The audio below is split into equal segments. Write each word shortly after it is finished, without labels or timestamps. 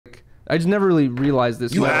I just never really realized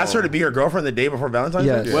this. You asked her to be your girlfriend the day before Valentine's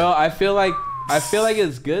Day? Yeah. Well, I feel like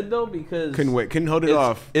it's good though because couldn't hold it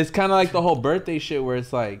off. It's kind of like the whole birthday shit where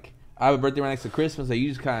it's like I have a birthday right next to Christmas, like you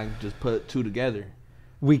just kind of just put two together.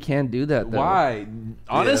 We can't do that though. Why?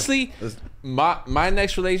 Honestly, my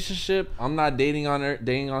next relationship, I'm not dating on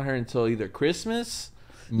her until either Christmas,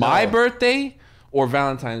 my birthday, or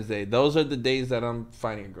Valentine's Day. Those are the days that I'm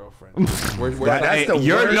finding a girlfriend. That's the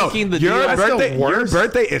worst. Your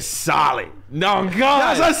birthday is solid. No,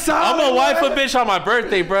 God. That's a solid. I'm gonna wife a bitch on my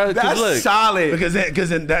birthday, bro. That's solid. Because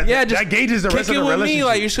then that gauges the rest of the with relationship. me,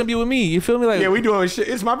 like you're just gonna be with me. You feel me? Like yeah, we doing shit.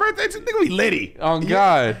 It's my birthday. Nigga, we litty. Oh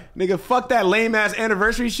God, nigga, fuck that lame ass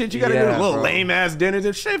anniversary shit. You gotta do a little lame ass dinners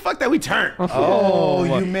and shit. Fuck that. We turn. Oh,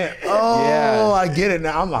 you meant? Oh, I get it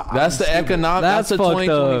now. That's the economic. That's the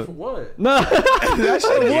 2020. What? No, that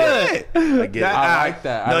shit. What? I get it. I like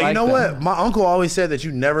that. No, you know what? My uncle always said that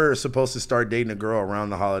you never are supposed to start dating a girl around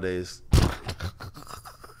the holidays.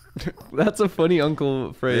 That's a funny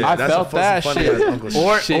uncle phrase. I felt that shit.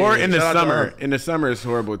 Or in the summer. In the summer it's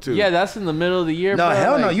horrible too. Yeah, that's in the middle of the year. No, bro.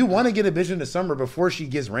 hell no. You want to get a bitch in the summer before she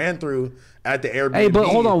gets ran through at the Airbnb. Hey, but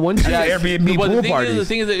hold on. Once Airbnb pool party. The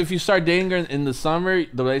thing is that if you start dating her in the summer,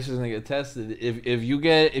 the relationship's gonna get tested. If you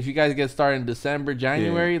guys get started in December,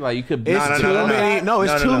 January, like you could.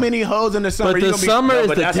 It's too many hoes in the summer. But the summer is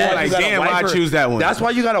the test. Like, damn, why I choose that one? That's why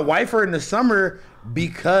you gotta wife her in the summer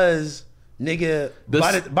because. Nigga,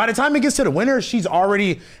 by the time it gets to the winter, she's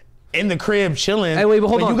already in the crib chilling. Hey, wait, but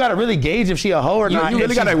hold on. You gotta really gauge if she a hoe or not. You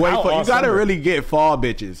really gotta wait for. You gotta really get fall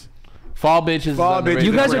bitches. Fall bitches.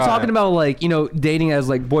 You guys are talking about like, you know, dating as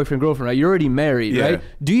like boyfriend girlfriend, right? You're already married, right?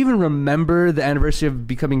 Do you even remember the anniversary of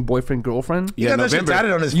becoming boyfriend girlfriend? Yeah, that shit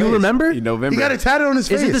tatted on his face. You remember? November. He got it tatted on his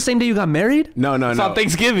face. Is it the same day you got married? No. It's on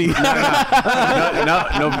Thanksgiving.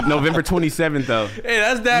 No, November 27th though. Hey,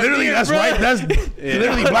 that's that. Literally, weird, that's bro. right. That's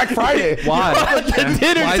literally Black Friday. Why? The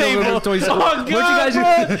dinner table. Oh, What you guys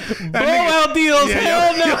blowout deals?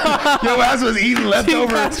 Hell no. Your ass was eating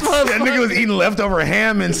leftover. That nigga was eating leftover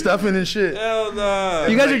ham and stuffing and shit. Hell no.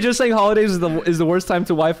 You guys are just saying holidays is the worst time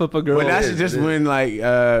to wife up a girl. But that's just when like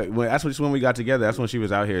that's when we got together. That's when she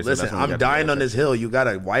was out here. So listen, I'm dying on this hill. You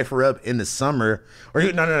gotta wife her up in the summer, or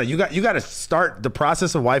no. You got to start the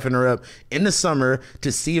process of wifing her up in the summer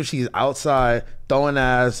to see if she's outside throwing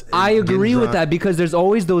ass. I agree with that because there's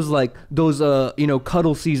always those you know,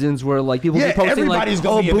 cuddle seasons where like people be posting like,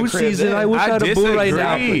 oh, boo season. I wish I had a boo right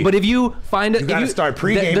now. But if you find it,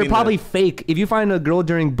 they're probably fake. If you find a girl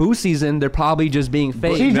during boo season, they're probably just being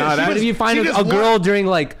fake. But if you find a girl during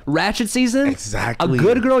like ratchet season, a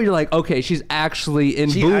good girl, you're like, okay, she's actually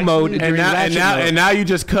in boo mode during ratchet mode. And now you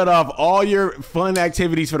just cut off all your fun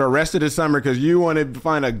activities for the rest of the summer because you want to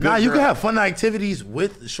find a good girl. You can have fun activities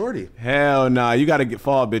with shorty. Hell nah. You gotta get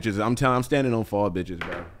fall bitches. I'm standing on fall bitches,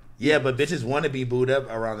 bro. Yeah, but bitches want to be booed up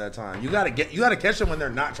around that time. You gotta catch them when they're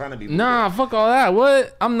not trying to be booed up. Fuck all that.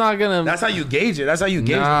 What? I'm not gonna. That's how you gauge it. That's how you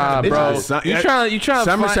gauge what kind of bitches. You trying.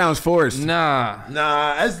 Summer sounds forced. Nah,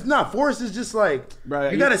 it's not forced. It's just like, bro,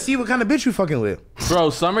 you gotta see what kind of bitch you fucking with. Bro,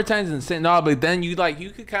 summertime's insane. No, but then you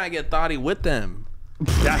could kind of get thoughty with them.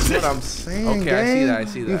 That's what I'm saying. Okay, I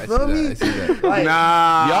see that. You feel me? I see that. Like,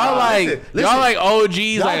 y'all like OGs.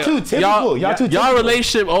 Y'all too typical. Y'all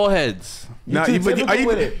relationship old heads. You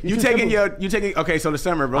taking okay, so the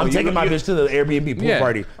summer, bro. I'm taking my bitch to the Airbnb pool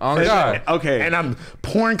party. Oh God. Okay. And I'm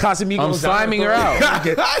pouring Casamigos. I'm sliming her out.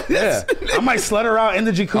 Yeah. I might slut her out in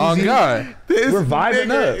the jacuzzi. Oh God. We're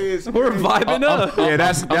vibing up. We're vibing up. Yeah,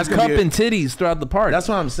 that's cupping titties throughout the party. That's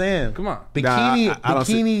what I'm saying. Come on. Bikini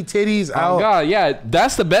titties out. Oh God, yeah.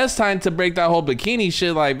 That's the best time to break that whole bikini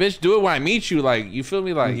shit. Like, bitch, do it when I meet you. Like, you feel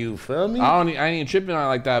me? Like, you feel me? I ain't even tripping on it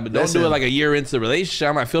like that. But don't do it like a year into the relationship.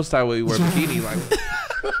 I might feel style when you wear a bikini. Like,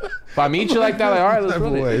 if I meet you like that, like, all right, let's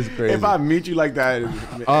run it. If I meet you like that,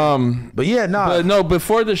 but yeah, nah. But no,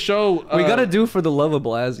 before the show, we gotta do for the love of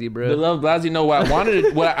Blazzy, bro. The love of Blazzy. No, what I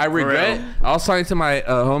wanted, what I regret. I was talking to my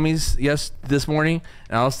homies this morning,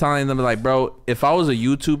 and I was telling them like, bro, if I was a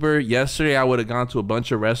YouTuber yesterday, I would have gone to a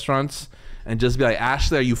bunch of restaurants and just be like,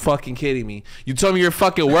 Ashley, are you fucking kidding me? You told me you're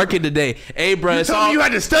fucking working today. Hey, bro, you told me you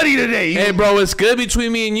had to study today. Hey, bro, it's good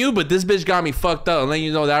between me and you, but this bitch got me fucked up. I'm letting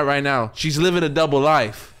you know that right now. She's living a double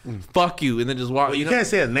life. Fuck you, and then just walk. Well, you can't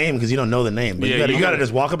say a name because you don't know the name. But you gotta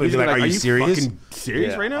just walk up and be like, "Are you serious?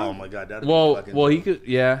 Serious right now?" Oh my God. That's well, he could.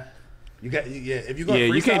 Yeah. If you go. Yeah,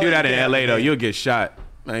 you can't do that in LA though. You'll get shot.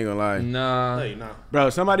 I ain't gonna lie. Nah. No, you're not. Bro,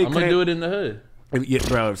 somebody. I'm gonna do it in the hood. Yeah,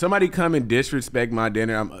 bro. If somebody come and disrespect my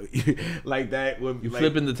dinner, I'm like that. You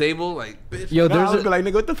flipping the table, like, bitch. Yo, there's be like,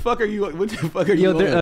 nigga, what the fuck are you? What the fuck are you?